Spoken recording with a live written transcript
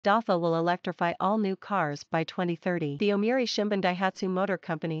Dafa will electrify all new cars by 2030. The Yomiuri Shimbun Daihatsu Motor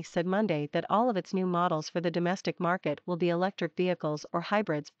Company said Monday that all of its new models for the domestic market will be electric vehicles or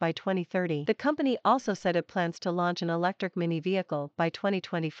hybrids by 2030. The company also said it plans to launch an electric mini vehicle by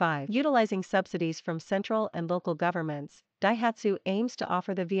 2025. Utilizing subsidies from central and local governments, Daihatsu aims to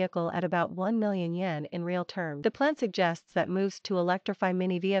offer the vehicle at about 1 million yen in real terms. The plan suggests that moves to electrify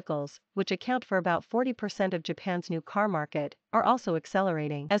mini vehicles, which account for about 40% of Japan's new car market, are also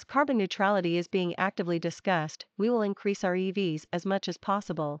accelerating. As carbon neutrality is being actively discussed, we will increase our EVs as much as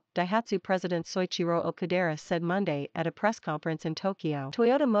possible, Daihatsu President Soichiro Okudaira said Monday at a press conference in Tokyo.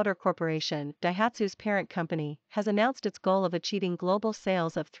 Toyota Motor Corporation, Daihatsu's parent company, has announced its goal of achieving global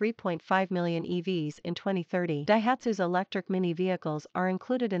sales of 3.5 million EVs in 2030. Daihatsu's electric mini vehicles are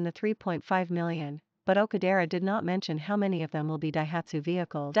included in the 3.5 million. But Okudaira did not mention how many of them will be Daihatsu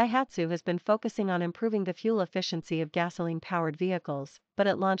vehicles. Daihatsu has been focusing on improving the fuel efficiency of gasoline-powered vehicles, but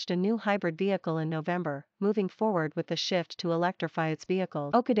it launched a new hybrid vehicle in November, moving forward with the shift to electrify its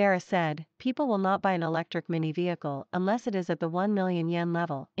vehicles. Okudaira said, "People will not buy an electric mini vehicle unless it is at the 1 million yen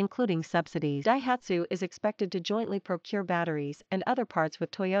level, including subsidies." Daihatsu is expected to jointly procure batteries and other parts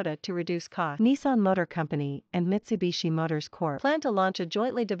with Toyota to reduce costs. Nissan Motor Company and Mitsubishi Motors Corp plan to launch a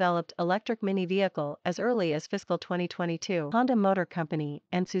jointly developed electric mini vehicle as early as fiscal 2022. Honda Motor Company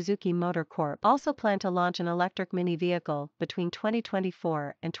and Suzuki Motor Corp also plan to launch an electric mini vehicle between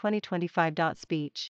 2024 and 2025. Speech